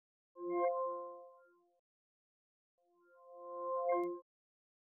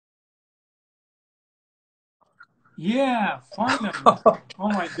Yeah, finally. Oh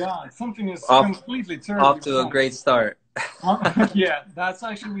my God, something is Off completely off terribly to a wrong. great start. Yeah, that's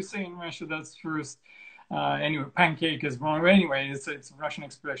actually we say in Russia. That's first. Anyway, pancake is wrong. Anyway, it's a Russian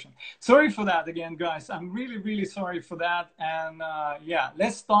expression. Sorry for that again, guys. I'm really really sorry for that. And yeah,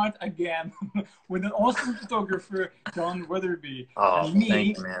 let's start again with an awesome photographer, John Weatherby, Oh, and thank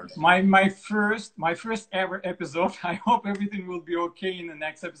me. you, man. My first ever episode. I hope everything will be okay in the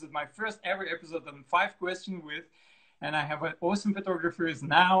next episode. My first ever episode on 5 questions with, and I have awesome photographers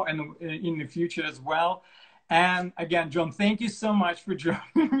now and in the future as well. And again, John, thank you so much for joining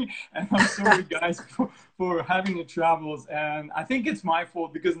me. And I'm sorry, guys, for having the troubles. And I think it's my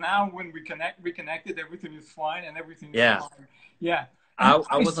fault because now when reconnected, everything is fine and everything is Yeah. fine. Yeah. And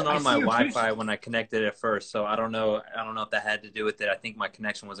I wasn't I on my see your fish. Wi-Fi when I connected at first, so I don't know if that had to do with it. I think my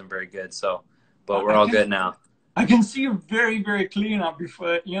connection wasn't very good, so but we're I all can good now. I can see you very, very clean up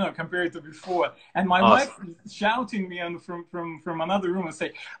before, compared to before. And my wife Awesome. is shouting me on from another room and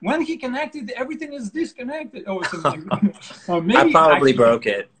say, when he connected, everything is disconnected. Oh, something. Or I maybe probably actually, broke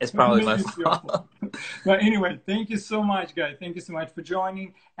it. It's probably my maybe it's your fault. fault. But anyway, thank you so much, guys. Thank you so much for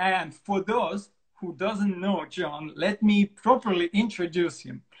joining. And for those who doesn't know John, let me properly introduce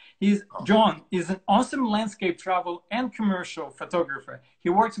him. John is an awesome landscape travel and commercial photographer. He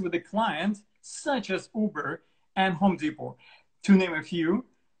works with the clients such as Uber and Home Depot, to name a few.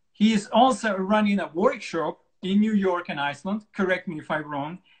 He is also running a workshop in New York and Iceland. Correct me if I'm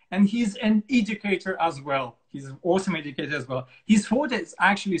wrong. And he's an educator as well. He's an awesome educator as well. His photos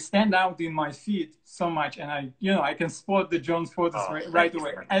actually stand out in my feed so much, and I can spot the John's photos Oh, right thank you,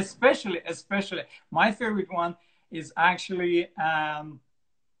 away. man. Especially, my favorite one is actually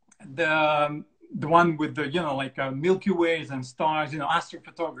the one with the like Milky Ways and stars,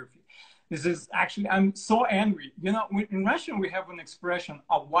 astrophotography. This is actually, I'm so angry. In Russian we have an expression,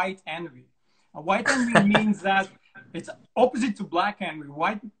 a white envy. A white envy means that it's opposite to black envy.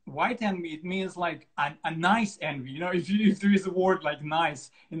 White envy, it means like a nice envy. If there is a word like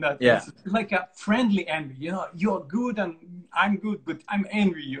nice in that Yeah. case, it's like a friendly envy. You're good and I'm good, but I'm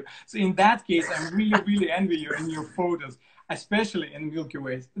envy you. So in that case, I'm really, really envy you in your photos, especially in Milky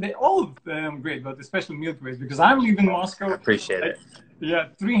Ways. They all great, but especially Milky Ways because I live in I Moscow. appreciate Like, it. yeah,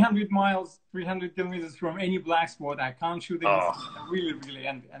 300 miles, 300 kilometers from any black spot. I can't shoot anything. Oh, I really, really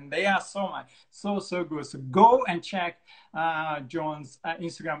envy. And they are so much, so good. So go and check John's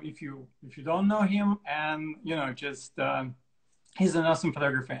Instagram if you don't know him. And, just he's an awesome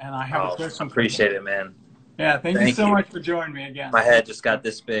photographer. And I have a oh, question for him. appreciate it, man. Yeah, thank you Thank so you. much for joining me again. My head just got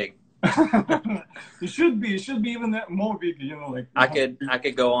this big. It should be even more big, like. I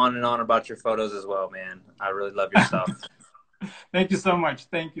could go on and on about your photos as well, man. I really love your stuff. Thank you so much.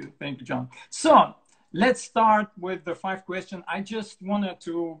 Thank you, John. So let's start with the 5 questions. I just wanted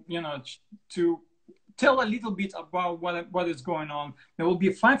to, to tell a little bit about what is going on. There will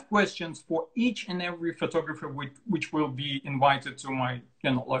be 5 questions for each and every photographer, which will be invited to my,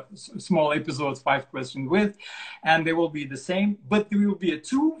 like small episodes, 5 questions with, and they will be the same, but there will be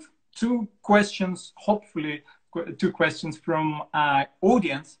two questions, hopefully 2 questions from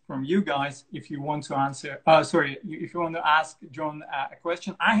audience, from you guys, if you want to answer, if you want to ask John a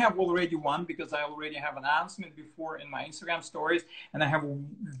question. I have already one because I already have an announcement before in my Instagram stories, and I have a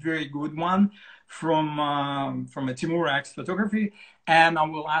very good one from a Timur X Photography, and I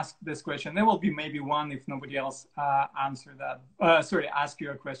will ask this question. There will be maybe one if nobody else ask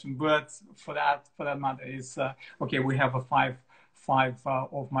you a question, but for that matter is okay. We have a five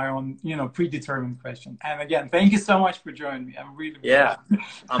of my own, predetermined question. And again, thank you so much for joining me. I'm really, really Yeah,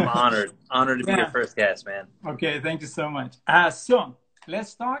 I'm honored to be your yeah. first guest, man. Okay, thank you so much. So let's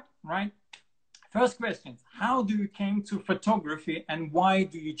start, right? First question: how do you came to photography, and why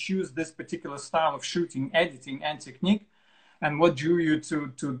do you choose this particular style of shooting, editing, and technique? And what drew you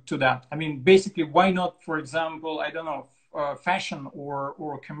to that? I mean, basically, why not, for example, I don't know, fashion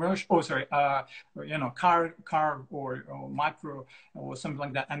or commercial? Oh, sorry, car or macro or something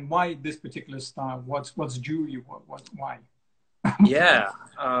like that. And why this particular style? What's drew you? Why? Yeah.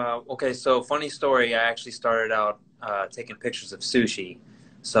 Okay. So funny story. I actually started out taking pictures of sushi.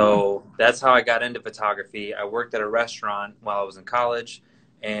 So that's how I got into photography. I worked at a restaurant while I was in college,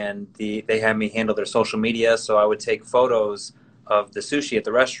 and they had me handle their social media. So I would take photos of the sushi at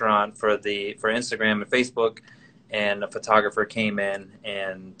the restaurant for Instagram and Facebook. And a photographer came in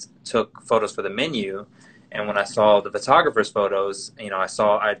and took photos for the menu. And when I saw the photographer's photos,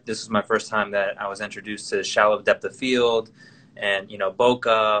 this was my first time that I was introduced to shallow depth of field, and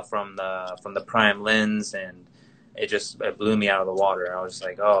bokeh from the prime lens, and it blew me out of the water. I was just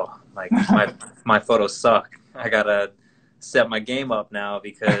like, oh, like my photos suck. I gotta step my game up now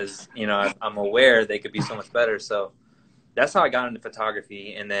because, you know, I'm aware they could be so much better. So that's how I got into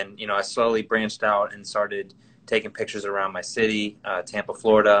photography. And then, you know, I slowly branched out and started taking pictures around my city, Tampa,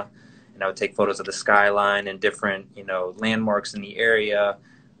 Florida. And I would take photos of the skyline and different, you know, landmarks in the area,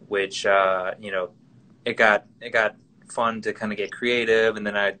 which, you know, it got fun to kind of get creative. And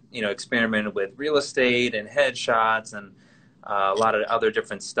then I, you know, experimented with real estate and headshots and a lot of other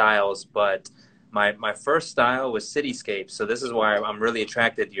different styles. But my first style was cityscapes. So this is why I'm really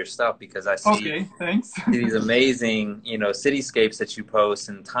attracted to your stuff, because I see thanks. these amazing, you know, cityscapes that you post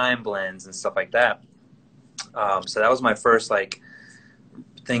and time blends and stuff like that. So that was my first like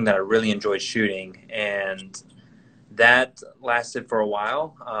thing that I really enjoyed shooting, and that lasted for a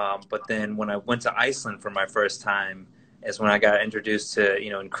while. But then when I went to Iceland for my first time is when I got introduced to,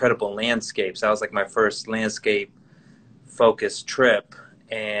 you know, incredible landscapes. That was like my first landscape focused trip,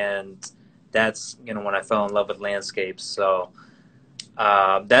 and that's, you know, when I fell in love with landscapes. So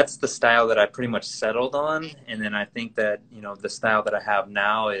that's the style that I pretty much settled on. And then I think that, you know, the style that I have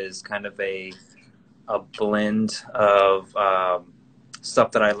now is kind of a blend of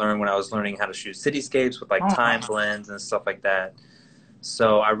stuff that I learned when I was learning how to shoot cityscapes with like time blends and stuff like that.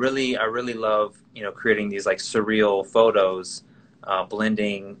 So I really love, you know, creating these like surreal photos,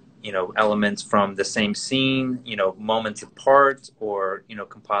 blending, you know, elements from the same scene, you know, moments apart, or, you know,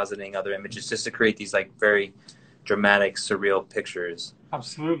 compositing other images just to create these like very dramatic, surreal pictures.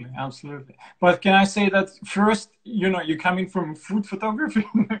 Absolutely, absolutely. But can I say that first, you know, you're coming from food photography?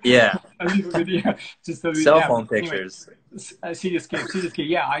 Yeah. A little bit, yeah. Just a little, cell phone pictures. Anyway, cityscape.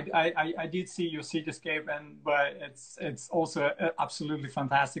 Yeah, I did see your cityscape, but it's also absolutely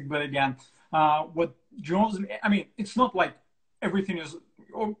fantastic. But again, what draws me, I mean, it's not like everything is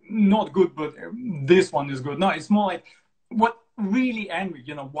not good, but this one is good. No, it's more like what really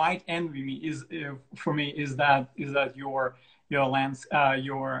white envy me is for me is that your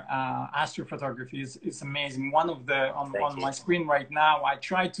astrophotography is amazing. One of the on my screen right now, I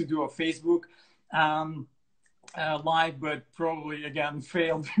tried to do a Facebook live, but probably again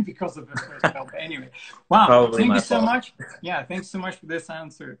failed because of the first help. Anyway, wow! Probably thank you so much. Yeah, thanks so much for this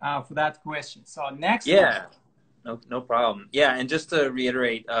answer for that question. So next, yeah, no problem. Yeah, and just to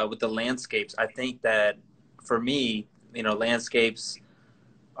reiterate with the landscapes, I think that for me, you know, landscapes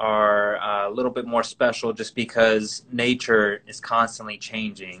are a little bit more special just because nature is constantly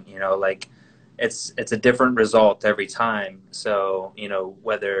changing. You know, like it's a different result every time. So, you know,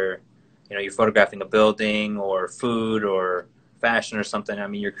 whether, you know, you're photographing a building or food or fashion or something, I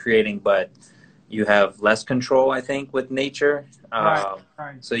mean, you're creating, but you have less control, I think, with nature. Right.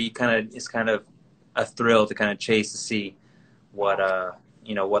 So it's kind of a thrill to kind of chase to see what,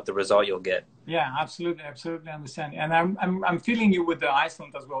 you know, what the result you'll get. Yeah, absolutely understand. And I'm feeling you with the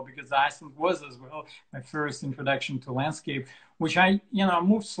Iceland as well, because Iceland was as well my first introduction to landscape, which I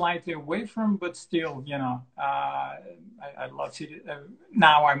moved slightly away from, but still, you know, I love city.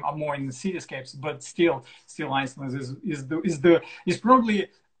 Now I'm more in the cityscapes, but still Iceland is probably.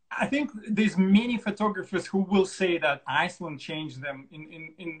 I think there's many photographers who will say that Iceland changed them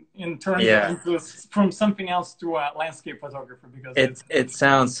in terms of influence from something else to a landscape photographer, because it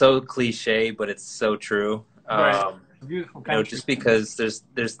sounds so cliche, but it's so true. Right. Beautiful country. You know, just because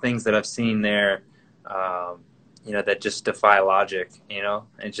there's things that I've seen there, you know, that just defy logic. You know,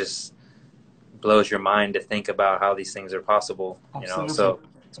 it just blows your mind to think about how these things are possible. Absolutely. You know, so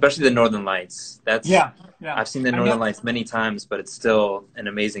especially the Northern Lights. That's yeah. I've seen the Northern Lights many times, but it's still an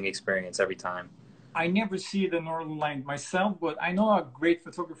amazing experience every time. I never see the Northern Light myself, but I know a great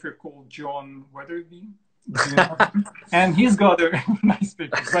photographer called John Weatherby. And he's got a nice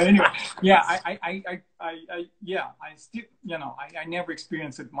pictures. But anyway, yeah, I still, you know, I never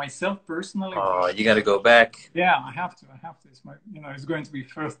experienced it myself personally. Oh, you got to go back. Yeah, I have to. It's my, you know, it's going to be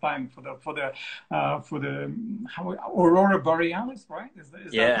first time for the Aurora Borealis, right? Is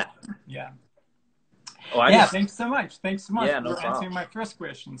yeah. That, yeah. Oh, thanks so much. Yeah, no for answering my first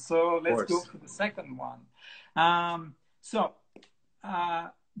question. So let's go for the second one.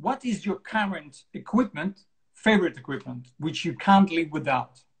 What is your current favorite equipment, which you can't live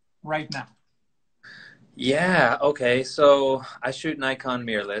without right now? Yeah, okay. So I shoot Nikon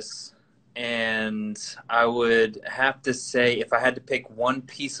mirrorless, and I would have to say if I had to pick one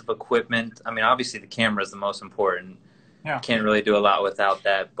piece of equipment, I mean, obviously the camera is the most important. Yeah. Can't really do a lot without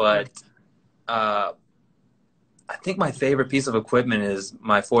that, but I think my favorite piece of equipment is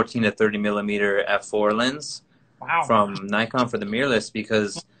my 14 to 30 millimeter f4 lens. Wow. From Nikon for the mirrorless,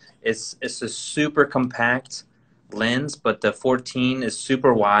 because it's a super compact lens, but the 14 is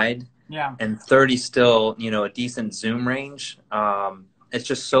super wide. Yeah. And 30 still, you know, a decent zoom range. It's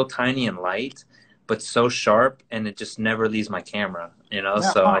just so tiny and light, but so sharp, and it just never leaves my camera, you know?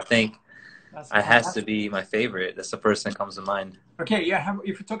 Yeah. So Oh, I think that's it has to fantastic. be my favorite. That's the first thing that comes to mind. Okay, yeah.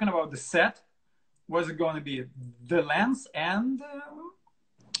 If you're talking about the set, was it going to be the lens and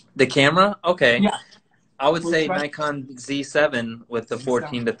The camera? Okay. yeah, I would which say one? Nikon Z7 with the Z7.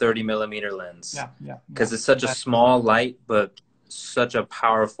 14 to 30 millimeter lens, Yeah, yeah, yeah. because it's such a That, small light, but such a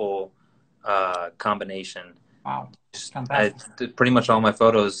powerful combination. wow, I fantastic. pretty much all my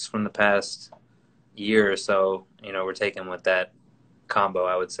photos from the past year or so, you know, were taken with that combo.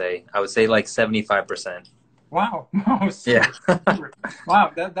 I would say like 75%. Wow, wow, Yeah. super, super.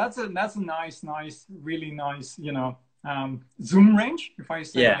 Wow, that's a nice, really nice, zoom range. If I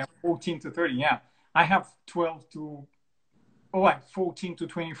say Yeah. yeah, 14 to 30, yeah, I have 12 to like 14 to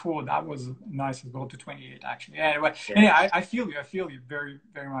 24. That was nice as well to 28 actually. Yeah, anyway, Yeah. and yeah, I feel you very,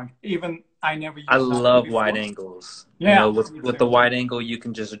 very much. Even I never I used that one love wide before. angles. You know, Yeah, me with too. the wide angle, you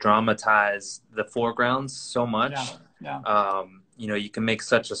can just dramatize the foregrounds so Yeah, much. yeah, You know, you can make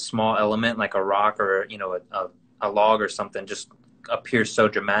such a small element like a rock or, you know, a log or something just appear so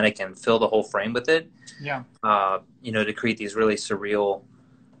dramatic and fill the whole frame with it. yeah. You know, to create these really surreal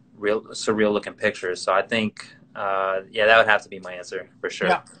looking pictures. So I think, yeah, that would have to be my answer for sure.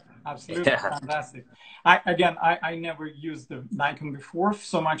 Yeah, absolutely Yeah. fantastic. I never used the Nikon before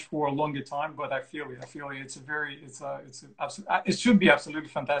so much for a longer time, but I feel it. I feel it. It's a very, it's a it should be absolutely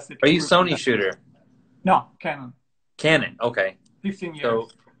fantastic Are you equipment. Sony shooter? No, Canon, Canon. Okay. 15 So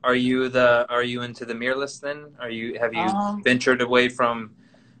years. are you into the mirrorless then? Have you Um, ventured away from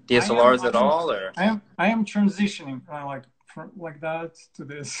I am, DSLRs I at am, all, or? I am transitioning like from like that to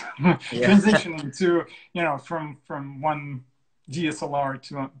this, Yeah. transitioning to from one DSLR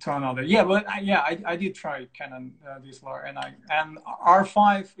to another. Yeah, but I did try Canon DSLR, and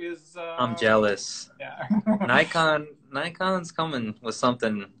R5 is I'm jealous. yeah. Nikon's coming with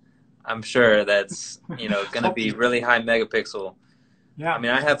something, I'm sure, that's, you know, going to be Hopefully, really high megapixel. I yeah.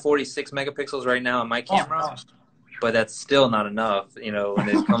 mean, I have 46 megapixels right now on my Oh camera, God, but that's still not enough. You know, when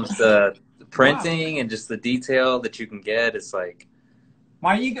it comes to wow. printing and just the detail that you can get, it's like,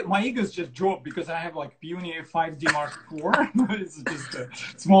 My ego's just dropped because I have like Puny 5D Mark IV. It's just a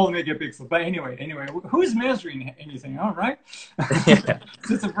small megapixel. But anyway, who's measuring anything? All right, yeah,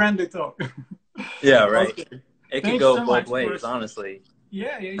 just a friendly talk. yeah, right. Okay, It could thanks go so both much for ways, honestly.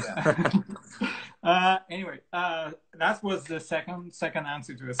 yeah. Anyway, that was the second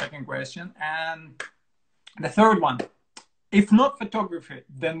answer to the second question, and the third one. If not photography,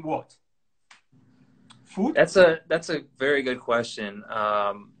 then what? Food? That's a very good question.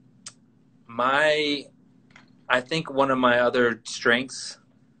 I think one of my other strengths,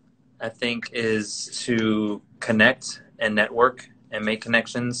 I think, is to connect and network and make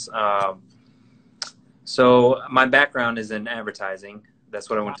connections. So my background is in advertising. That's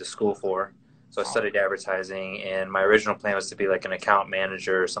what I went to school for. So I Wow. studied advertising, and my original plan was to be like an account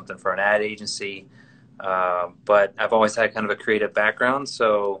manager or something for an ad agency. But I've always had kind of a creative background,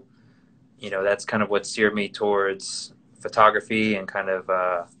 so you know that's kind of what steered me towards photography and kind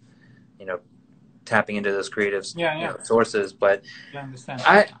of you know tapping into those creative Yeah. sources. But I understand.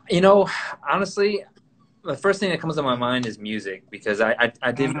 honestly, the first thing that comes to my mind is music, because I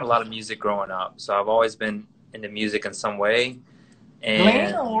did a Mhm. lot of music growing up, so I've always been into music in some way.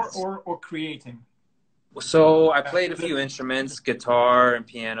 Playing And or creating? so I played a few Listen. instruments, guitar and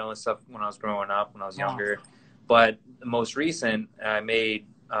piano and stuff when I was growing up, when I was Wow. younger. But the most recent, I made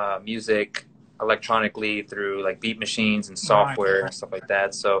music electronically through like beat machines and Right. software and stuff like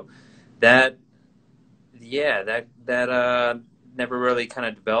that. So that, yeah, that never really kind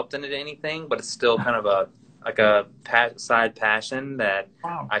of developed into anything, but it's still kind of a like a side passion that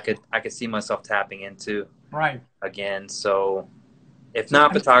Wow. I could see myself tapping into Right. again. So if So,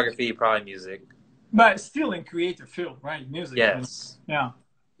 not photography, probably music. but still in creative field, right? Music. I mean, Yes. yeah.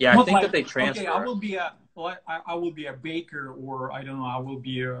 Yeah, I Not think that like they okay, I transfer. will be a like I will be a baker, or I don't know, I will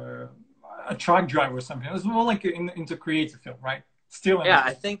be a truck driver or something. It's more like into creative field, right? Still in Yeah,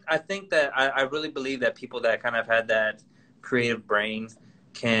 the I think that I really believe that people that kind of had that creative brain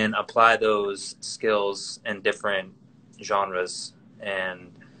can apply those skills in different genres,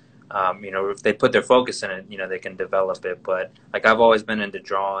 and you know, if they put their focus in it, you know, they can develop it. But like I've always been into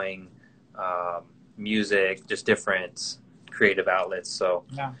drawing, music, just different creative outlets. So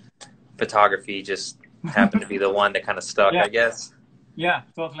yeah. photography just happened to be the one that kind of stuck, Yeah. I guess. Yeah,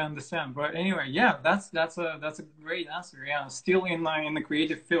 totally understand. But anyway, yeah, that's a great answer. Yeah, still in the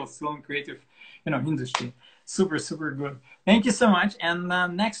creative field, still in creative, industry. Super good. Thank you so much. And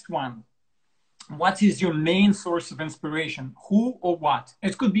next one, what is your main source of inspiration? Who or what?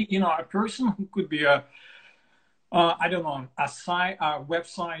 It could be a person who could be I don't know, a site, a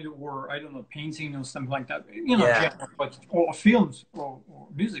website, or I don't know, painting or something like that. Yeah. General, but or films or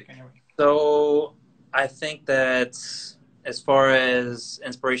music anyway. So I think that as far as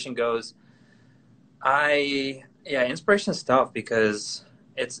inspiration goes, yeah, inspiration is tough because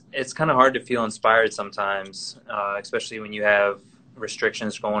it's kind of hard to feel inspired sometimes, especially when you have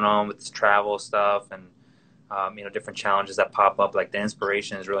restrictions going on with travel stuff and different challenges that pop up. Like the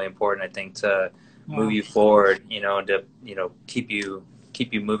inspiration is really important, I think, to move Yeah, you forward. To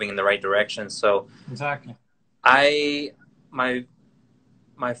keep you moving in the right direction. So exactly. I my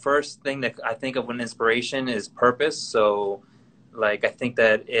my first thing that I think of when inspiration is purpose. So, like, I think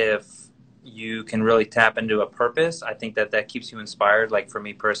that if you can really tap into a purpose, I think that that keeps you inspired. Like for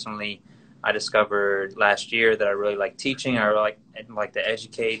me personally, I discovered last year that I really like teaching. I really like to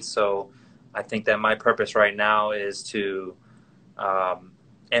educate. So, I think that my purpose right now is to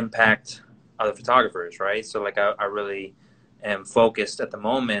impact other photographers, right? So, like, I really am focused at the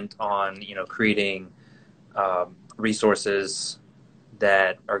moment on creating resources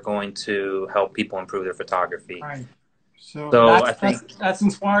that are going to help people improve their photography. Right. So So that's I think, that's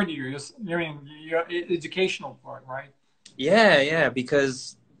inspired you. You're in your educational part, right? yeah,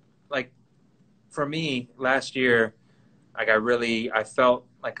 because like for me last year, like I felt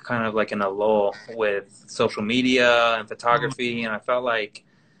like kind of like in a lull with social media and Mm. photography, and I felt like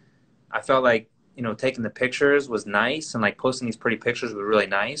taking the pictures was nice and like posting these pretty pictures was really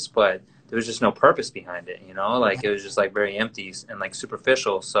nice, but there was just no purpose behind it. Like it was just like very empty and like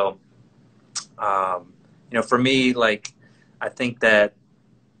superficial. So for me, like I think that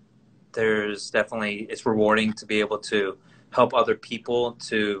it's rewarding to be able to help other people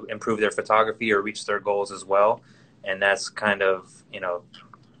to improve their photography or reach their goals as well. And that's kind of,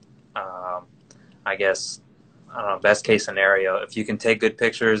 um, I guess, I don't know, best case scenario. If you can take good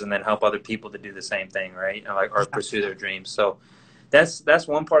pictures and then help other people to do the same thing, right? Or pursue their dreams. So that's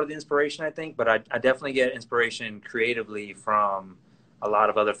one part of the inspiration, I think. But I definitely get inspiration creatively from a lot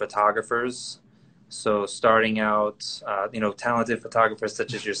of other photographers. So starting out, talented photographers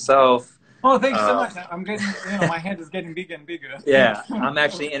such as yourself. Oh, thanks so Uh, much. I'm getting, my head is getting bigger and bigger. yeah, I'm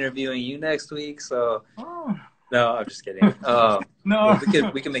actually interviewing you next week. So Oh, no, I'm just kidding. no.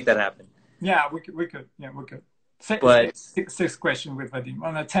 But we can make that happen. Yeah, we could. Yeah, we could. But Six questions with Vadim.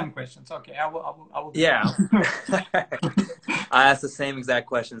 Oh, no, 10 questions. Okay, I will do yeah, that. I asked the same exact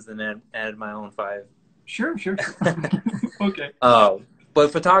questions and then added my own five. Sure. Okay. Oh,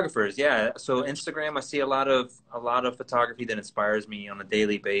 but photographers, yeah. So Instagram, I see a lot of photography that inspires me on a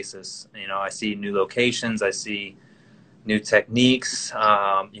daily basis. I see new locations, I see new techniques.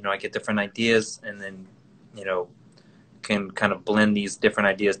 I get different ideas, and then you know can kind of blend these different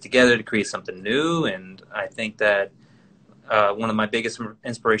ideas together to create something new. And I think that one of my biggest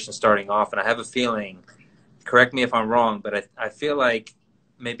inspirations starting off, and I have a feeling, correct me if I'm wrong, but I feel like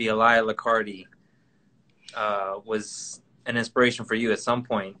maybe Elia Licardi was an inspiration for you at some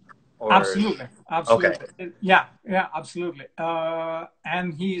point, or Absolutely, okay, absolutely. Yeah, absolutely.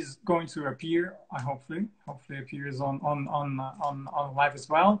 And he's going to appear. Hopefully appears on live as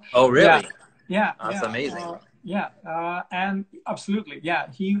well. oh Yeah, really? yeah, That's amazing. yeah. And absolutely, yeah.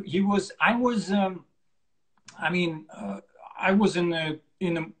 He was. I was. I mean, I was in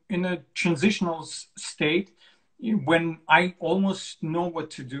a transitional state when I almost know what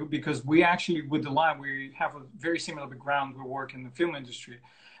to do, because we actually, with the line, we have a very similar background. We work in the film industry,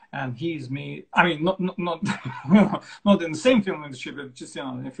 and he's me. I mean, not not in the same film industry, but just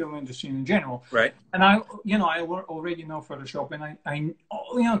in the film industry in general. Right? And I already know Photoshop, and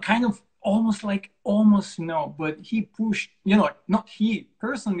I kind of almost know, but he pushed, not he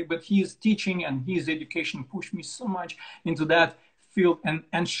personally, but his teaching and his education pushed me so much into that field, and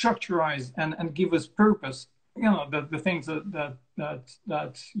structurize and give us purpose. The things that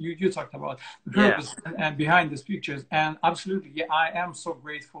you talked about, the Yeah. purpose and behind these pictures. And absolutely, yeah, I am so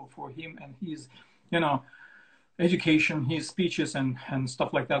grateful for him and his, you know education, his speeches and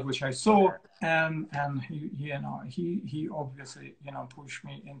stuff like that, which I saw. And he obviously, pushed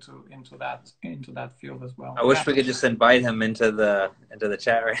me into that field as well. I Yeah. wish we could just invite him into the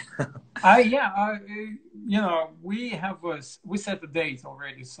chat right now. We set the date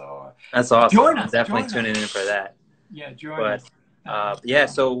already, so That's awesome. join I'm us, definitely join us. tuning in for that. Yeah, join But us. yeah,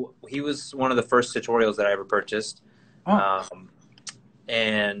 so he was one of the first tutorials that I ever purchased. Oh,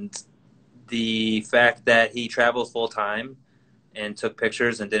 And the fact that he travels full time and took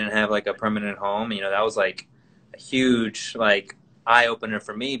pictures and didn't have like a permanent home, that was like a huge like eye opener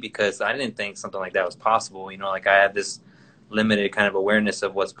for me, because I didn't think something like that was possible. Like I had this limited kind of awareness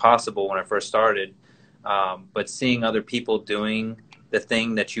of what's possible when I first started. But seeing other people doing the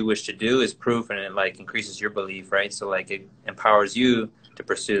thing that you wish to do is proof, and it like increases your belief, right? So like it empowers you to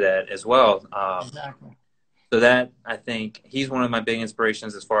pursue that as well. Exactly. So that, I think he's one of my big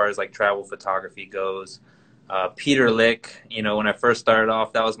inspirations as far as like travel photography goes. Peter Lick, you know, when I first started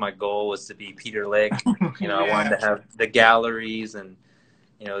off, that was my goal, was to be Peter Lick. You know, I wanted to have the galleries and,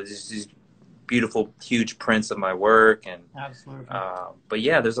 you know, just these beautiful, huge prints of my work. And Absolutely. but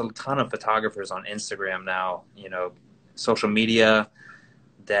yeah, there's a ton of photographers on Instagram now, you know, social media,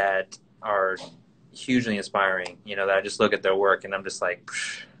 that are hugely inspiring. You know, that I just look at their work and I'm just like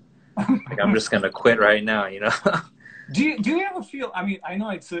I'm just gonna quit right now. You know. Do you ever feel, I mean, I know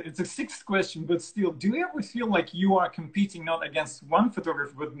it's a sixth question, but still, do you ever feel like you are competing not against one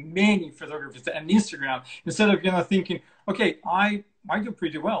photographer, but many photographers on Instagram, instead of, you know, thinking, okay, I do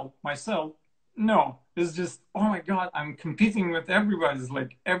pretty well myself? No, it's just, oh my God, I'm competing with everybody. It's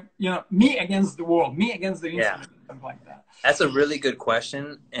like, you know, me against the world, me against the internet, something like that. That's a really good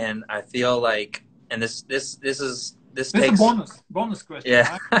question. And I feel like, and this takes a bonus question.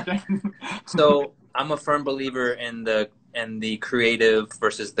 Yeah. Right? So I'm a firm believer in the creative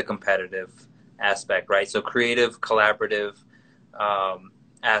versus the competitive aspect, right? So creative, collaborative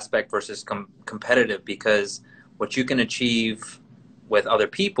aspect versus competitive, because what you can achieve with other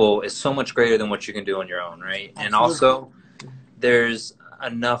people is so much greater than what you can do on your own, right? Absolutely. And also, there's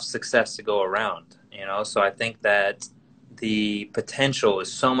enough success to go around, you know? So I think that the potential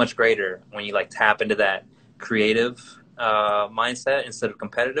is so much greater when you like tap into that creative mindset instead of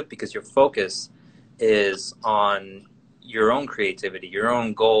competitive, because your focus is on your own creativity, your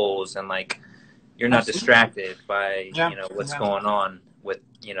own goals, and like you're not distracted by you know what's going on with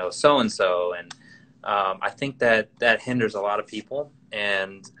you know so and so. And I think that hinders a lot of people,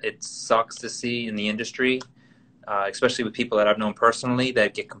 and it sucks to see in the industry, especially with people that I've known personally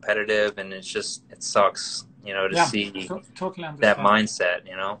that get competitive, and it sucks, you know, to see totally that mindset,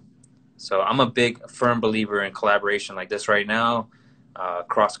 you know. So I'm a big, firm believer in collaboration like this right now,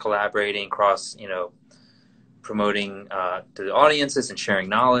 cross-collaborating, you know, promoting to the audiences and sharing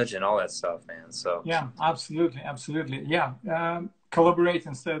knowledge and all that stuff, man. So yeah, absolutely. Yeah, collaborate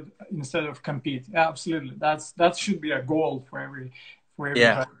instead of compete. Absolutely, that should be a goal for everybody,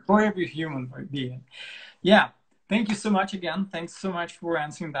 for every human being. Yeah. Thank you so much again. Thanks so much for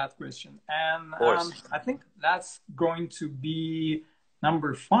answering that question. And I think that's going to be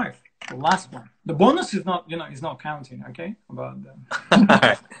number 5, the last one. The bonus is not, you know, is not counting. Okay, about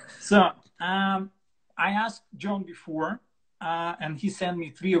that. So I asked John before, and he sent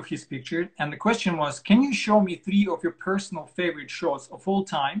me 3 of his pictures. And the question was, can you show me 3 of your personal favorite shots of all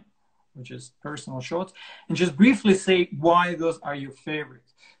time, which is personal shots, and just briefly say why those are your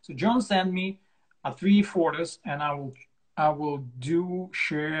favorites. So John sent me 3 photos, and I will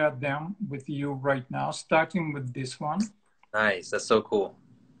share them with you right now, starting with this one. Nice, that's so cool.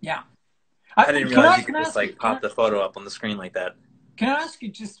 Yeah, I didn't realize you could just like pop the photo up on the screen like that. Can I ask you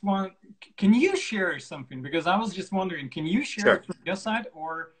just one? Can you share something? Because I was just wondering, can you share it from your side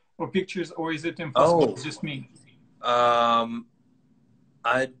or pictures, or is it impossible? It's just me. I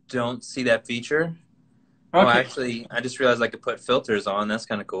don't see that feature. Okay. Oh, actually, I just realized I could put filters on. That's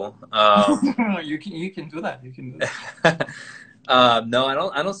kind of cool. You can do that. You can do that. No,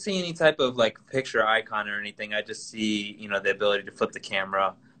 I don't see any type of like picture icon or anything. I just see, you know, the ability to flip the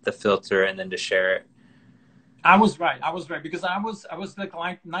camera, the filter, and then to share it. I was right because I was like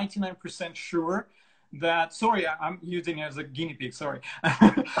 99% sure that, sorry, I'm using it as a guinea pig, sorry.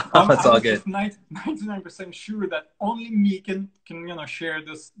 It's all good. 99% sure that only me can you know share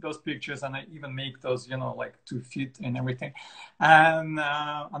those pictures, and I even make those, you know, like to fit and everything. And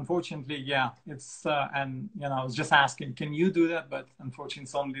unfortunately, yeah, it's and you know, I was just asking, can you do that? But unfortunately,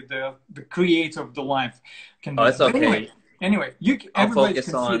 it's only the creator of the life can do that. It's okay. Anyway, I'll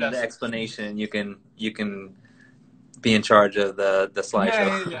focus on the explanation. You can be in charge of the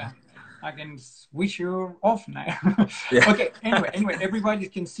slideshow. Yeah. I can switch you off now. Okay. Anyway, everybody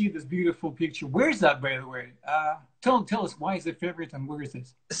can see this beautiful picture. Where is that, by the way? Tell us, why is it favorite, and where is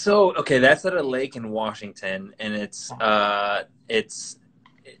this? So, okay, that's at a lake in Washington, and it's a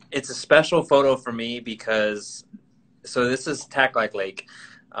special photo for me because, so this is Tacklac Lake.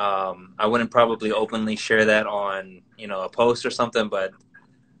 I wouldn't probably openly share that on, you know, a post or something, but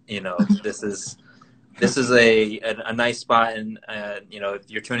you know, this is a nice spot, and you know,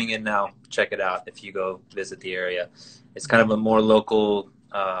 if you're tuning in now, check it out if you go visit the area. It's kind of a more local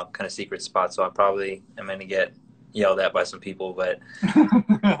kind of secret spot, so I probably am going to get yelled at by some people, but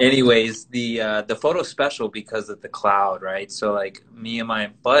anyways, the photo's special because of the cloud, right? So like me and my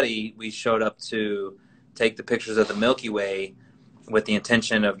buddy, we showed up to take the pictures of the Milky Way with the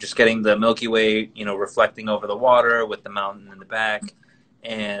intention of just getting the Milky Way, you know, reflecting over the water with the mountain in the back.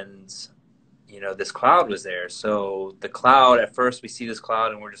 And, you know, this cloud was there. So the cloud, at first we see this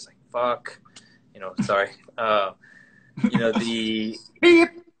cloud and we're just like, fuck, you know, sorry. You know, Beep.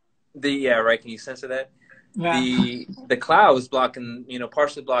 yeah, right. Can you censor that? Yeah. The cloud was blocking, you know,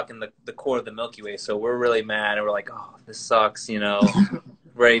 partially blocking the core of the Milky Way. So we're really mad and we're like, oh, this sucks, you know,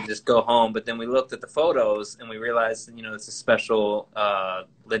 ready to just go home. But then we looked at the photos and we realized, you know, it's a special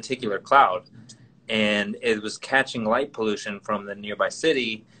lenticular cloud, and it was catching light pollution from the nearby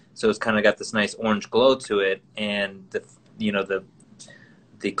city. So it's kind of got this nice orange glow to it. And you know,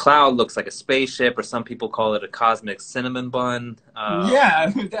 the cloud looks like a spaceship, or some people call it a cosmic cinnamon bun.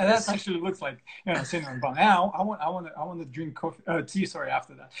 Yeah, that actually looks like, you know, cinnamon bun. Now I want to drink coffee, tea. Sorry,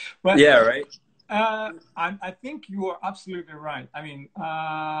 after that. But yeah, right. I think you are absolutely right. I mean,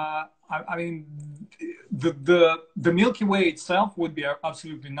 I mean, the Milky Way itself would be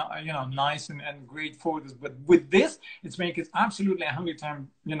absolutely not, you know, nice and great photos, but with this, it's making it absolutely 100 times,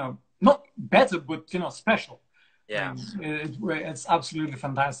 you know, not better, but, you know, special. Yeah, it's absolutely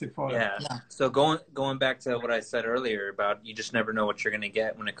fantastic photo. Yeah. So going back to what I said earlier about you just never know what you're going to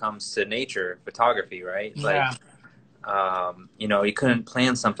get when it comes to nature photography, right? Yeah. Like, you know, you couldn't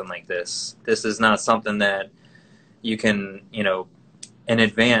plan something like this. This is not something that you can, you know, in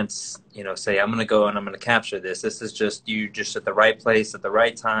advance, you know, say, I'm going to go and I'm going to capture this. This is just you just at the right place at the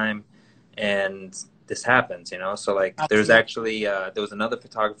right time. And this happens, you know? So like Absolutely. there's actually, there was another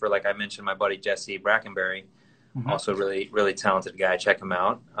photographer, like I mentioned, my buddy, Jesse Brackenberry, also really, really talented guy. Check him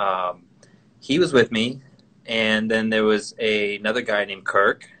out. He was with me. And then there was another guy named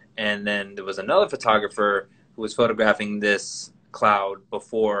Kirk. And then there was another photographer who was photographing this cloud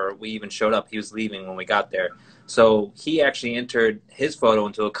before we even showed up. He was leaving when we got there. So he actually entered his photo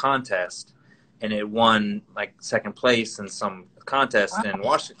into a contest, and it won like second place in some contest in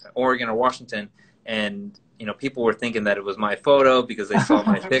Washington, Oregon or Washington. And, you know, people were thinking that it was my photo because they saw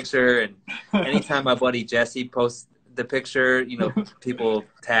my picture. And anytime my buddy Jesse posts the picture, you know, people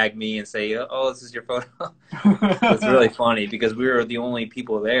tag me and say, oh, this is your photo. It's really funny because we were the only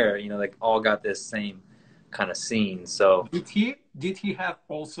people there, you know, like all got this same kind of scene. So did he have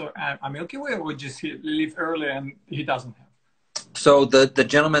also a Milky Way, or just he leave early and he doesn't have? So the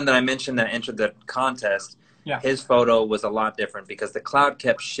gentleman that I mentioned that entered the contest, his photo was a lot different because the cloud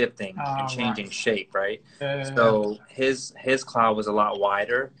kept shifting and changing shape, right? So his cloud was a lot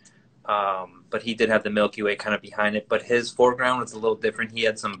wider, but he did have the Milky Way kind of behind it. But his foreground was a little different. He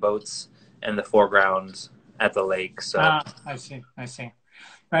had some boats in the foreground at the lake. So I see.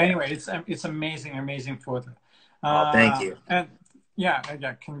 But anyway, it's amazing photo. Thank you. And yeah,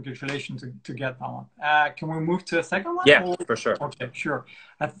 congratulations to get that one. Can we move to the second one? Yeah, for sure. Okay, sure.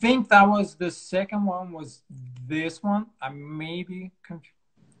 I think that was the second one. Was this one? I maybe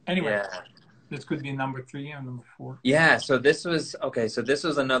anyway. Yeah. This could be number 3 or number 4. Yeah. So this was okay. So this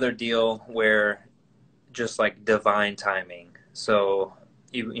was another deal where just like divine timing. So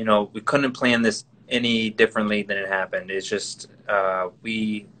you know, we couldn't plan this any differently than it happened. It's just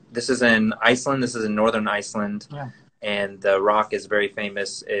this is in Iceland. This is in northern Iceland. Yeah. And the rock is very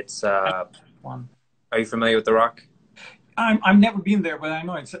famous. It's Are you familiar with the rock? I've never been there, but I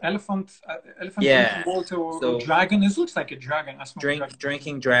know it's elephant yeah. water or dragon. It looks like a dragon.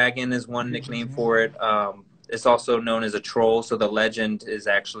 Drinking dragon is one nickname for it. It's also known as a troll. So the legend is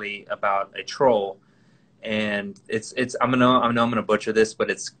actually about a troll, and it's I know I'm gonna butcher this, but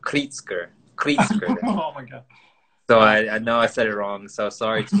it's Kritsker. Oh my god! So I know I said it wrong. So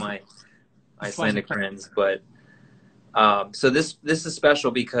sorry to my Icelandic friends, but so this is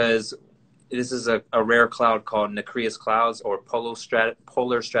special because this is a rare cloud called nacreous clouds or polar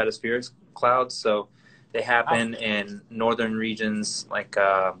stratospheric clouds. So they happen in northern regions like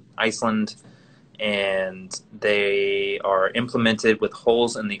Iceland, and they are implemented with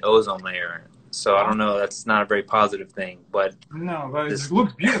holes in the ozone layer. So I don't know, that's not a very positive thing, but no, but it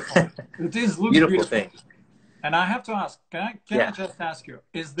looks beautiful. It is beautiful thing. And I have to ask, can I just ask you,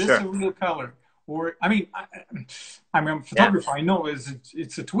 is this a real color? Or I mean, I'm a photographer. I know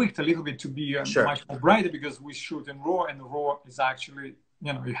it's tweaked a little bit to be much more brighter because we shoot in RAW, and the RAW is actually,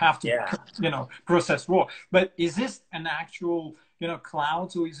 you know, you have to you know, process RAW. But is this an actual, you know,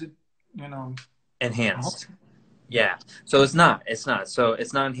 cloud, or is it, you know, enhanced? Yeah. So it's not. So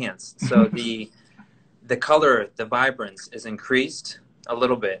it's not enhanced. So the color, the vibrance is increased a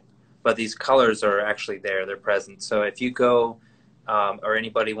little bit, but these colors are actually there. They're present. So if you go, or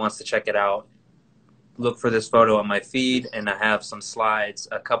anybody wants to check it out, look for this photo on my feed, and I have some slides,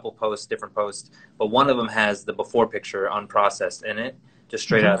 a couple posts, different posts, but one of them has the before picture unprocessed in it, just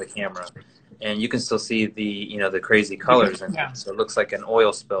straight out of the camera. and you can still see the, you know, the crazy colors in Yeah. it. So it looks like an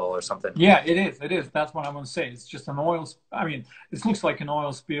oil spill or something. Yeah, it is. It is. That's what I want to say. It's just an oil. I mean, it looks like an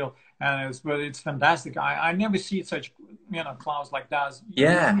oil spill, but it's fantastic. I never see such, you know, clouds like that.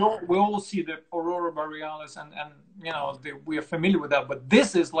 Yeah. We all see the aurora borealis, and you know, we are familiar with that. But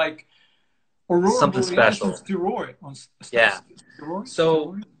this is like aurora Something borealis on special. steroid. Yeah. Steroid?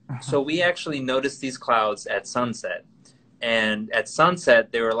 So, Steroid? so we actually noticed these clouds at sunset. And at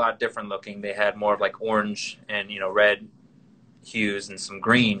sunset, they were a lot different looking. They had more of like orange and, you know, red hues and some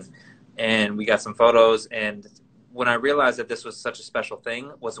green. And we got some photos. And when I realized that this was such a special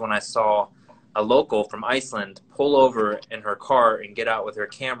thing was when I saw a local from Iceland pull over in her car and get out with her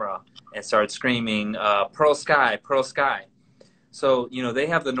camera and start screaming, "Pearl sky, pearl sky." So, you know, they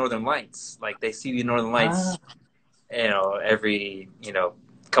have the northern lights. Like they see the northern lights, you know, every, you know,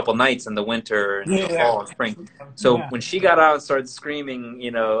 couple nights in the winter and the fall and spring. So when she got out and started screaming,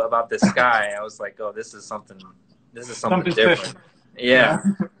 you know, about the sky, I was like, oh, this is something different. Special. Yeah.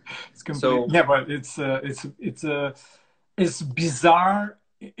 It's complete. Yeah, but it's bizarre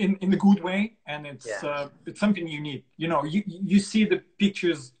in the good way, and it's something unique. You know, you see the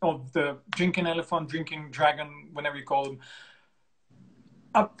pictures of the drinking elephant, drinking dragon, whenever you call them,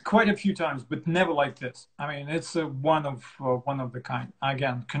 up quite a few times, but never like this. I mean, it's one of the kind.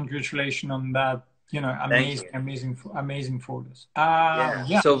 Again, congratulations on that. You know, amazing photos.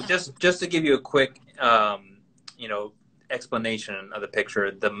 Yeah. So just to give you a quick, you know, explanation of the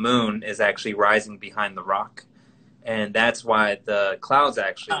picture, the moon is actually rising behind the rock, and that's why the clouds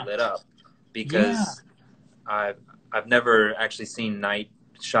actually lit up. Because I've never actually seen night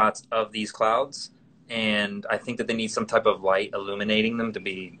shots of these clouds. And I think that they need some type of light illuminating them to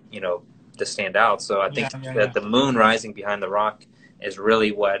be, you know, to stand out. So I think that the moon rising behind the rock is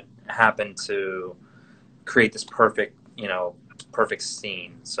really what happened to create this perfect, you know, perfect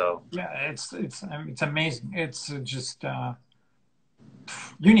scene. So yeah, it's amazing. It's just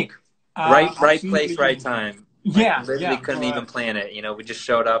unique. Right place, right time. Yeah, literally couldn't even plan it. You know, we just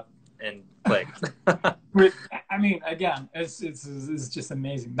showed up and clicked. I mean, again, it's just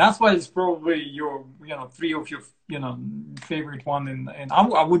amazing. That's why it's probably your, you know, three of your, you know, favorite one, and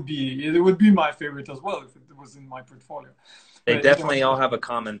it would be my favorite as well if it was in my portfolio. They definitely all have a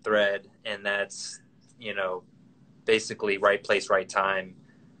common thread, and that's, you know, basically right place, right time.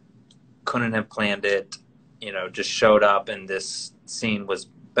 Couldn't have planned it, you know, just showed up, and this scene was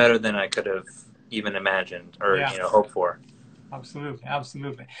better than I could have even imagined or you know, hoped for. Absolutely.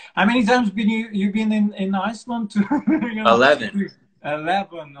 How many times you've been in Iceland? You know? 11.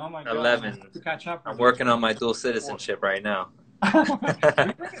 11. Oh my God. 11. To catch up. I'm working on my dual citizenship right now.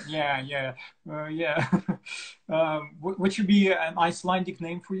 Yeah. What should be an Icelandic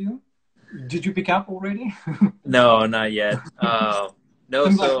name for you? Did you pick up already? No, not yet. No.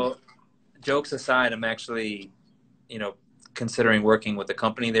 So, jokes aside, I'm actually, you know, considering working with the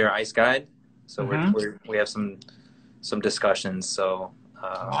company there, Ice Guide. So we have some discussions. So,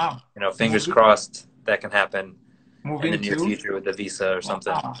 you know, fingers crossed that can happen in the near future with the visa or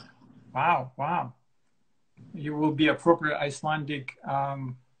something. Wow. You will be appropriate Icelandic.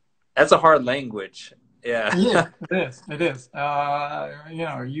 That's a hard language. Yeah. Yeah, it is. You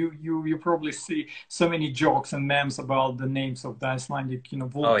know, you probably see so many jokes and memes about the names of the Icelandic, you know,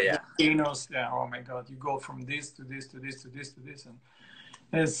 volcanoes. Yeah. Oh my God, you go from this to this to this to this to this, and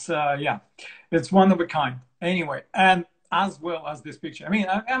it's it's one of a kind. Anyway, and as well as this picture. I mean,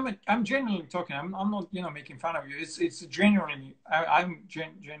 I'm genuinely talking. I'm not, you know, making fun of you. It's genuinely. I'm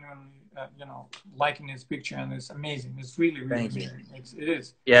genuinely. You know, liking this picture, and it's amazing. It's really amazing. It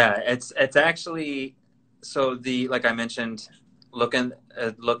is. Yeah, it's actually. So like I mentioned, look in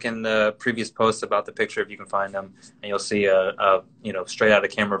the previous posts about the picture if you can find them, and you'll see a you know, straight out of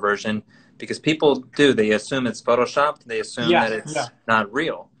camera version, because people they assume it's photoshopped. They assume that it's not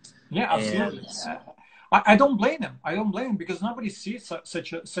real. Yeah, absolutely. I don't blame them. Because nobody sees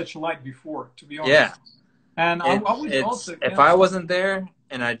such a light before, to be honest. Yeah. And I would also, if I wasn't there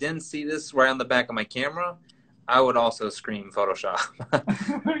and I didn't see this right on the back of my camera, I would also scream Photoshop.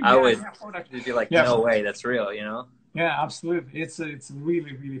 I would be like, no way, that's real, you know? Yeah, absolutely. It's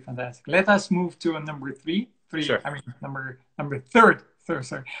really, really fantastic. Let us move to number three. Sure. I mean, third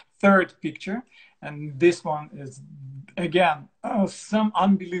picture. And this one is, again, some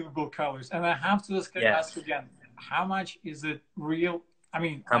unbelievable colors. And I have to ask again, how much is it real? I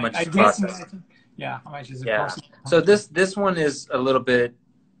mean, how much I guess processed? How much is it processed? So this one is a little bit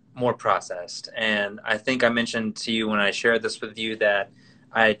more processed, and I think I mentioned to you when I shared this with you that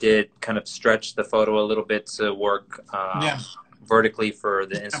I did kind of stretch the photo a little bit to work vertically for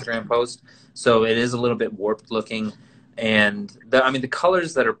the Instagram post. So it is a little bit warped looking. And I mean, the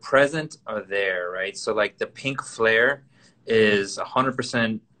colors that are present are there, right? So like the pink flare is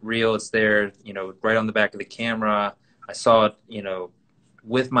 100% real. It's there, you know, right on the back of the camera. I saw it, you know,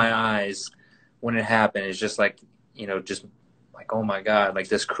 with my eyes when it happened. It's just like, you know, just like, oh my God, like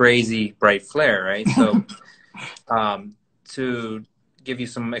this crazy bright flare, right? So to give you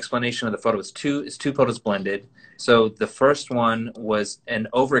some explanation of the photo, it's two photos blended. So the first one was an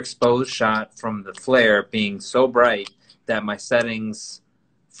overexposed shot from the flare being so bright that my settings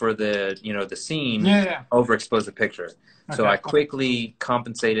for the, you know, the scene overexposed the picture. So I quickly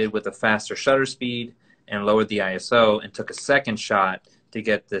compensated with a faster shutter speed and lowered the ISO and took a second shot to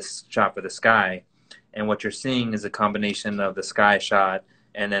get this shot for the sky. And what you're seeing is a combination of the sky shot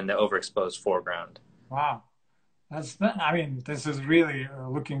and then the overexposed foreground. Wow. I mean, this is really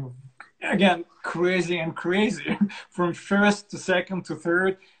looking, again, crazy and crazy from first to second to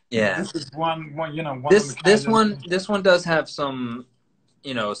third. Yeah. This is one, you know, this one does have some,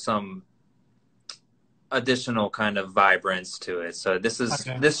 you know, some additional kind of vibrance to it. So this is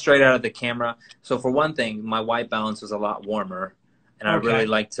this straight out of the camera. So for one thing, my white balance was a lot warmer, and I really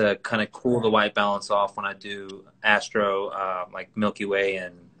like to kind of cool the white balance off when I do astro, like Milky Way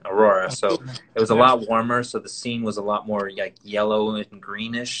and Aurora. So it was a lot warmer, so the scene was a lot more like yellow and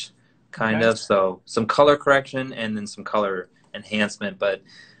greenish kind of. So some color correction and then some color enhancement, but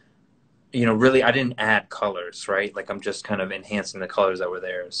you know, really I didn't add colors, right? Like I'm just kind of enhancing the colors that were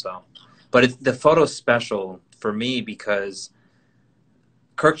there. So but the photo's special for me because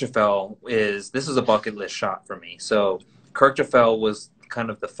Kirkjufell this is a bucket list shot for me. So Kirkjufell was kind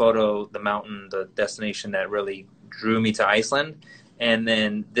of the photo, the mountain, the destination that really drew me to Iceland. And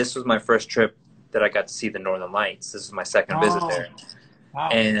then this was my first trip that I got to see the Northern Lights. This is my second visit there. Wow.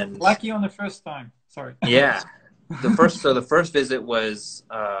 And lucky on the first time. Sorry. Yeah. The first visit was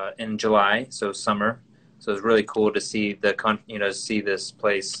in July, so summer. So it was really cool to see see this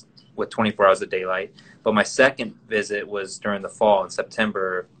place with 24 hours of daylight. But my second visit was during the fall in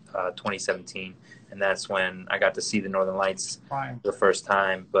September 2017, and that's when I got to see the Northern Lights the first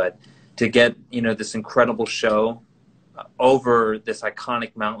time. But to get, you know, this incredible show over this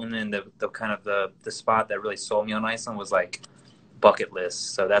iconic mountain and the kind of the spot that really sold me on Iceland was like bucket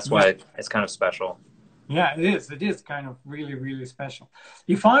list. So that's why it's kind of special. Yeah, it is. It is kind of really, really special.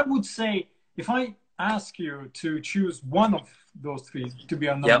 If I ask you to choose one of those three to be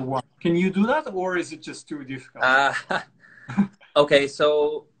a number one, can you do that, or is it just too difficult? Okay,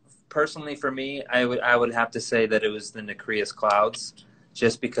 so personally for me, I would have to say that it was the Nacreus clouds,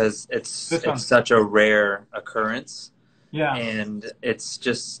 just because it's such a rare occurrence. Yeah, and it's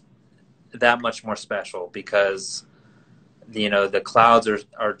just that much more special because, you know, the clouds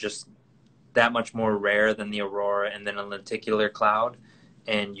are just that much more rare than the aurora and then a lenticular cloud,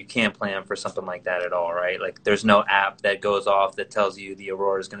 and you can't plan for something like that at all, right? Like there's no app that goes off that tells you the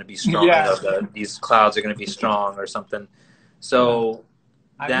aurora is going to be strong, these clouds are going to be strong or something. So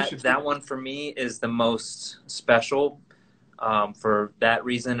that one for me is the most special for that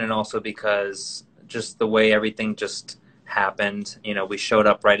reason, and also because just the way everything just happened. You know, we showed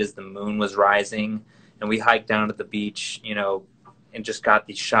up right as the moon was rising, and we hiked down to the beach, you know, and just got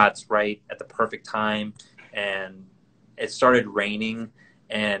these shots right at the perfect time. And it started raining,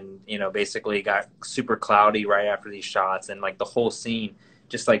 and, you know, basically got super cloudy right after these shots, and like the whole scene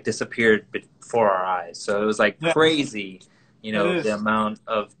just like disappeared before our eyes. So it was like crazy, you know, the amount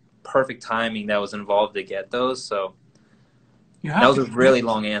of perfect timing that was involved to get those. So that was a really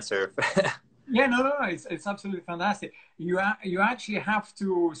long answer. Yeah, no, it's absolutely fantastic. You actually have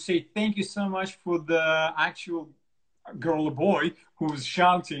to say thank you so much for the actual girl or boy who's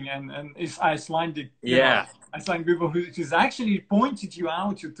shouting and is Icelandic. Icelandic people who's actually pointed you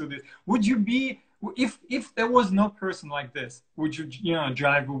out to this. Would you be, if there was no person like this, would you know,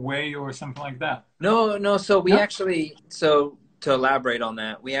 drive away or something like that? No. So we actually, so to elaborate on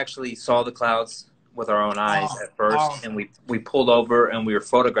that, we actually saw the clouds with our own eyes at first, and we pulled over and we were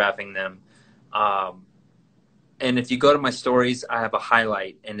photographing them. And if you go to my stories, I have a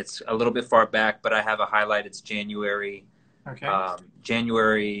highlight, and it's a little bit far back, but I have a highlight. It's January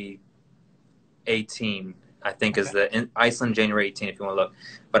 18, I think is in Iceland, January 18, if you want to look.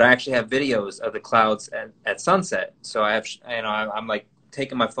 But I actually have videos of the clouds at sunset. So I have, you know, I'm like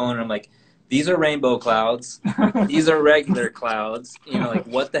taking my phone and I'm like, these are rainbow clouds. These are regular clouds. You know, like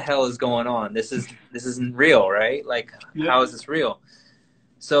what the hell is going on? This isn't real, right? Like, how is this real?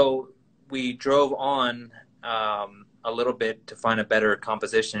 So we drove on a little bit to find a better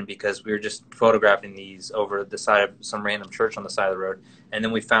composition because we were just photographing these over the side of some random church on the side of the road. And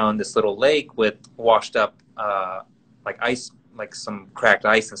then we found this little lake with washed up like ice, like some cracked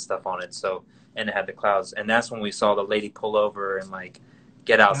ice and stuff on it. So and it had the clouds. And that's when we saw the lady pull over and like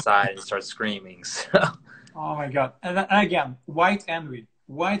get outside and start screaming. So. Oh my God! And again, white envy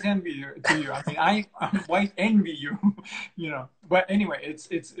to you. I mean, I'm white envy you, you know. But anyway, it's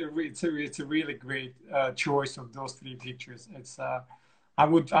a really great choice of those three pictures. It's I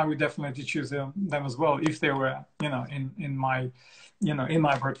would definitely choose them as well if they were, you know, in my, you know, in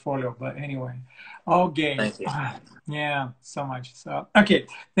my portfolio. But anyway, okay, Thank you. yeah, so much. So okay,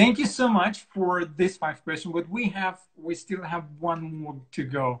 thank you so much for this 5 questions. But we still have one more to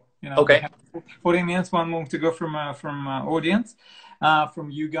go. You know, we Okay. have 40 minutes, one more to go from audience, from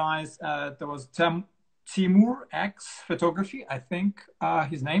you guys. There was Timur X Photography, I think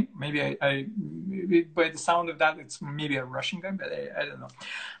his name. Maybe by the sound of that, it's maybe a Russian guy, but I don't know.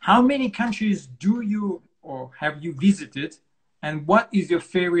 How many countries do you or have you visited, and what is your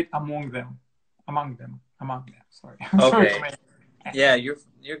favorite among them? Sorry. Okay. Sorry. Yeah,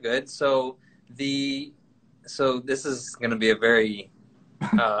 you're good. So this is going to be a very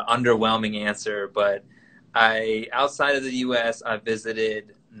underwhelming answer, but outside of the U.S., I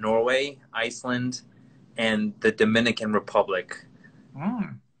visited Norway, Iceland, and the Dominican Republic.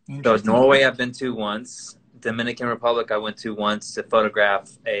 So Norway I've been to once. Dominican Republic I went to once to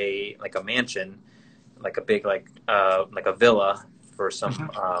photograph a mansion, like a big like a villa for some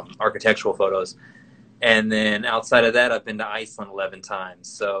architectural photos. And then outside of that, I've been to Iceland 11 times.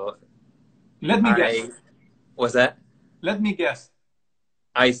 So let me guess. What's that? Let me guess.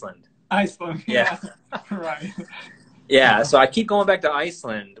 Iceland. Iceland. Yeah. Right. Yeah, so I keep going back to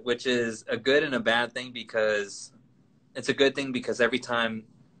Iceland, which is a good and a bad thing, because it's a good thing because every time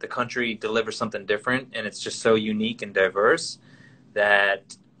the country delivers something different, and it's just so unique and diverse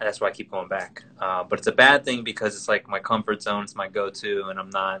that's why I keep going back. But it's a bad thing because it's like my comfort zone, it's my go-to, and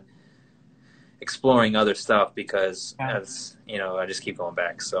I'm not exploring other stuff because, as you know, I just keep going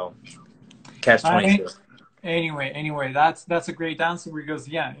back. So catch 22. Anyway, that's a great answer, because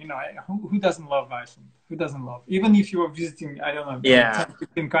yeah, you know, who doesn't love Iceland? Who doesn't love? Even if you are visiting, I don't know, 10,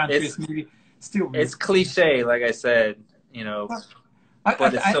 15 countries, maybe still. It's cliche, like I said, you know,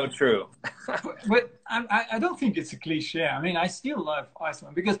 but it's so true. But I don't think it's a cliche. I mean, I still love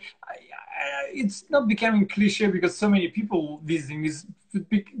Iceland because it's not becoming cliche because so many people visiting is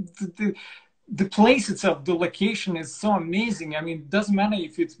the place itself, the location is so amazing. I mean, it doesn't matter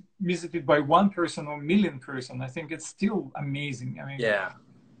if it's visited by one person or a million person. I think it's still amazing. I mean, yeah.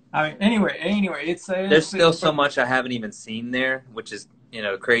 I mean, anyway, there's still so much I haven't even seen there, which is, you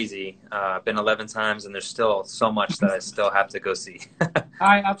know, crazy. I've been 11 times, and there's still so much that I still have to go see.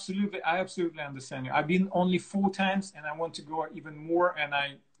 I absolutely understand you. I've been only 4 times, and I want to go even more. And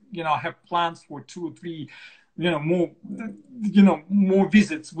I, you know, have plans for 2 or 3. More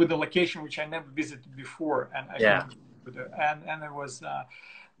visits with the location which I never visited before, and and it was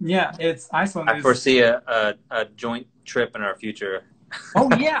it's Iceland. I foresee a joint trip in our future. Oh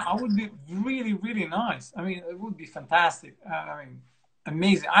yeah, I would be really, really nice. I mean, it would be fantastic. I mean,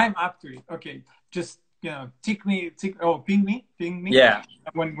 amazing. I'm up to it. Okay, just, you know, ping me. Yeah.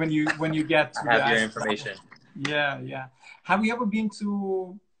 When you get to have your information. Yeah. Have you ever been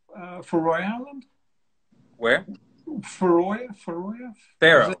to Faroe Island? Where? Faroe?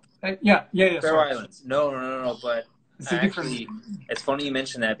 Yeah. Faroe Islands. No. But actually, it's funny you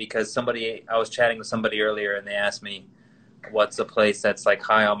mentioned that, because I was chatting with somebody earlier, and they asked me what's a place that's like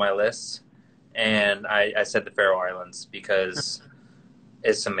high on my list, and I said the Faroe Islands, because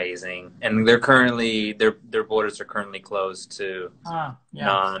it's amazing, and their borders are currently closed to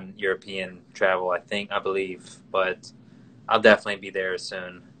non-European travel, I believe, but I'll definitely be there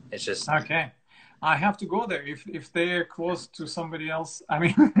soon. It's just okay. I have to go there if they're close to somebody else. I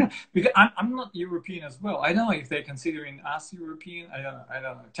mean, because I'm not European as well. I don't know if they're considering us European. I don't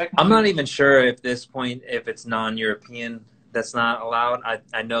know. Technically, I'm not even sure at this point if it's non-European that's not allowed.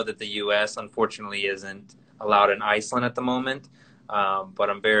 I know that the U.S. unfortunately isn't allowed in Iceland at the moment, but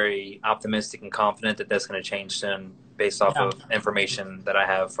I'm very optimistic and confident that that's going to change soon, based off of information that I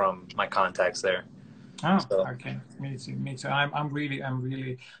have from my contacts there. Oh, so. Okay. Me too. I'm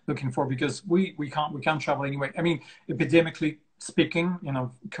really looking forward, because we can't travel anyway. I mean, epidemically speaking, you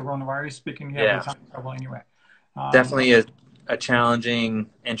know, coronavirus speaking, we can't travel anyway. Definitely a challenging,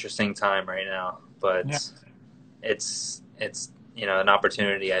 interesting time right now, but it's you know, an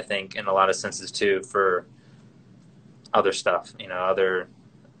opportunity, I think, in a lot of senses too, for other stuff, you know, other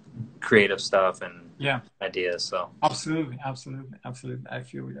creative stuff and ideas. So absolutely. I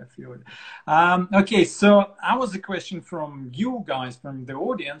feel it. Okay, so I was a question from you guys, from the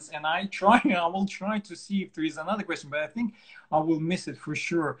audience, and I will try to see if there is another question, but I think I will miss it for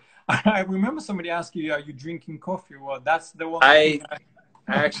sure. I remember somebody asking you, are you drinking coffee? Well, that's the one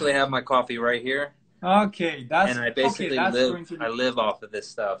I actually have my coffee right here. Okay, And I basically that's going to be. I live off of this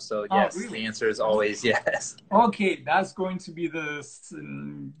stuff. So Oh, yes, the really? answer is always yes. Okay, that's going to be the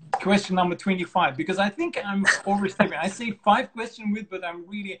question number 25, because I think I'm overstepping. I say 5 questions with, but I'm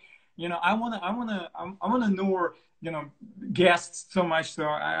really, I wanna know, guests so much. So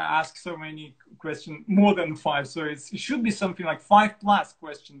I ask so many questions, more than 5. So it should be something like 5+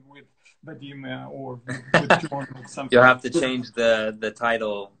 questions with Vadim or with John or something. You'll have to change the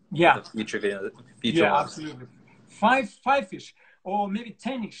title for Yeah, the future video, future yeah, ones. absolutely. Five-ish, or maybe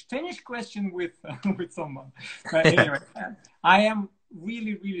 10-ish question with with someone. But anyway, I am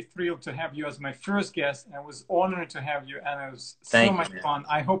really, really thrilled to have you as my first guest. I was honored to have you, and it was so Thank you, much man. fun.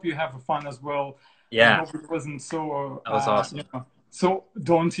 I hope you have fun as well. I Yeah, hope it wasn't so that was awesome. so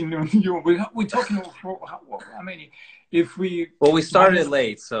daunting on you. We're talking for how many? If we Well, we started minus,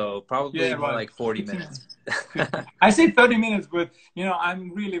 late, so probably yeah, more about like 40 15 minutes. 50. I say 30 minutes, but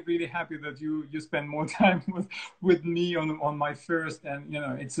I'm really, really happy that you spend more time with me on my first, and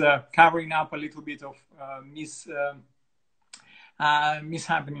it's covering up a little bit of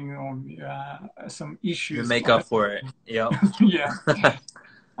mishappening or some You issues. make up for it. Yep. Yeah.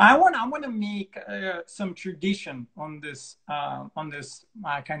 I want to make some tradition on this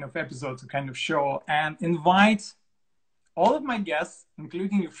kind of episode, to kind of show and invite all of my guests,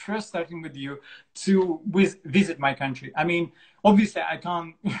 including you, first starting with you, to visit my country. I mean, obviously, I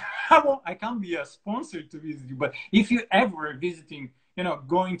can't, I can't be a sponsor to visit you, but if you ever visiting,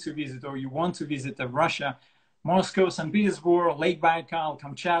 going to visit, or you want to visit Russia, Moscow, St. Petersburg, Lake Baikal,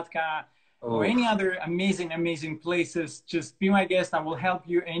 Kamchatka, or any other amazing places, just be my guest. I will help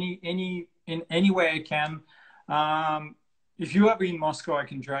you in any way I can. If you are in Moscow, I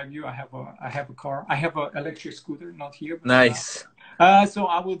can drive you. I have a car. I have an electric scooter, not here. But, Nice. so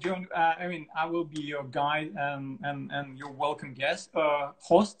I will join. I will be your guide and your welcome guest,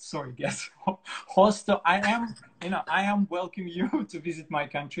 host. Sorry, guest, host. So I am welcoming you to visit my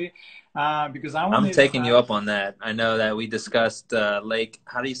country, because I want I'm taking you up on that. I know that we discussed Lake.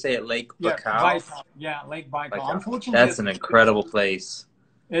 How do you say it? Lake Baikal. Baikal. Yeah, Lake Baikal. Baikal. Unfortunately, That's an incredible place.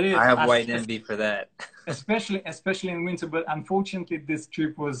 it is. I have white envy for that. especially in winter, but unfortunately this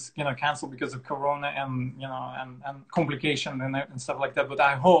trip was canceled because of Corona and and complication and stuff like that. But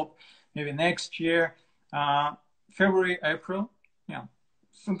I hope maybe next year, February, April,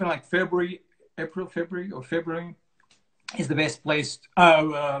 something like February is the best place.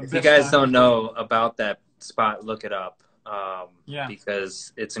 If you guys don't know about that spot, look it up.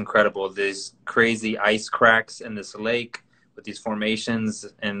 Because it's incredible. There's crazy ice cracks in this lake with these formations,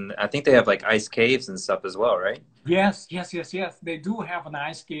 and I think they have like ice caves and stuff as well, right? Yes. They do have an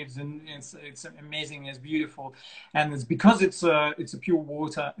ice caves, and it's amazing. It's beautiful, and it's because it's a pure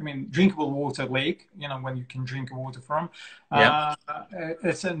water. I mean, drinkable water lake. When you can drink water from. Yeah.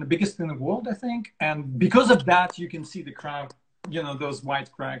 It's the biggest in the world, I think, and because of that, you can see the crack. Those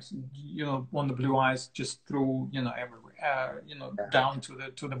white cracks. On the blue ice, just through everywhere. Down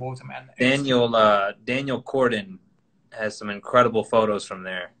to the bottom. And Daniel Corden has some incredible photos from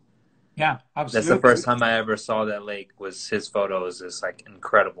there. Yeah, absolutely. That's the first time I ever saw that lake. Was his photos is like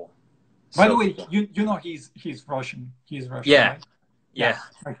incredible. By the way, he's Russian. He's Russian. Yeah, right? yeah.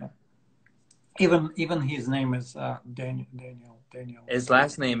 Okay. Even his name is Daniel. His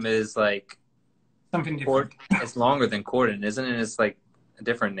last name is like something different. It's longer than Corden, isn't it? It's like a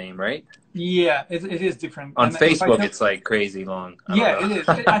different name, right? Yeah, it is different. On Facebook, it's like crazy long. It is.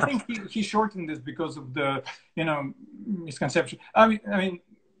 I think he shortened this because of the misconception. I mean,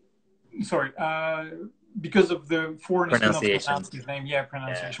 sorry, because of the foreigners cannot pronounce his name. Yeah,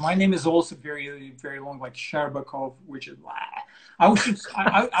 pronunciation. Yeah. My name is also very, very long, like Sherbakov, which is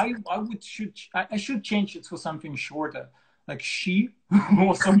I should change it for something shorter, like sheep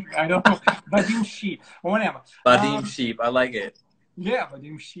or something. I don't know, Vadim sheep or whatever. Vadim sheep, I like it. Yeah,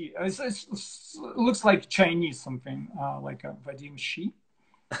 Vadim sheep. It looks like Chinese something, like a Vadim sheep.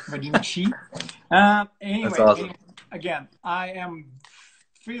 Vadim sheep. Anyway, that's awesome. Again, I am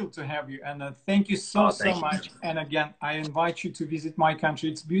thrilled to have you, and thank you so much. And again, I invite you to visit my country.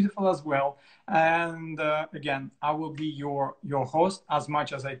 It's beautiful as well. And again, I will be your host as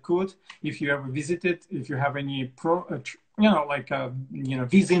much as I could. If you ever visit it, if you have any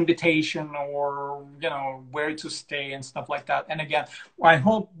visa invitation, or where to stay and stuff like that. And again, I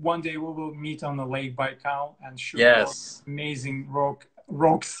hope one day we will meet on the Lake Baikal and shoot amazing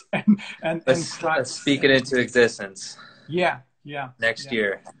rocks and let's speak it into existence. Yeah. Next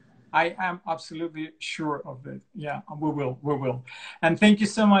year. I am absolutely sure of it. Yeah, we will. And thank you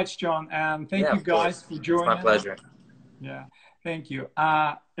so much, John. And thank you guys for joining. It's my pleasure. Yeah. Thank you.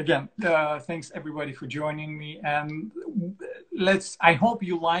 Again, thanks everybody for joining me. And I hope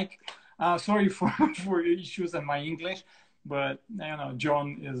you like, sorry for, for issues in my English, but you know,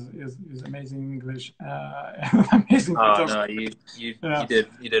 John is amazing English, amazing Oh photographer. no, you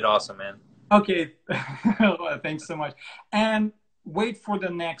did awesome, man. Okay, thanks so much. And wait for the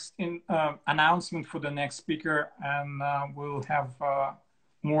next announcement for the next speaker, and we'll have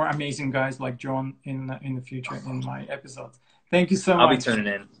more amazing guys like John in the future in my episodes. Thank you so I'll be much. tuning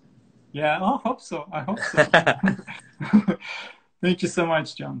in. Yeah, I hope so. I hope so. Thank you so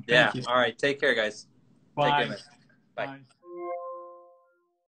much, John. Yeah. Thank you. All right. Take care, guys. Take care, Bye. man. Bye. Bye.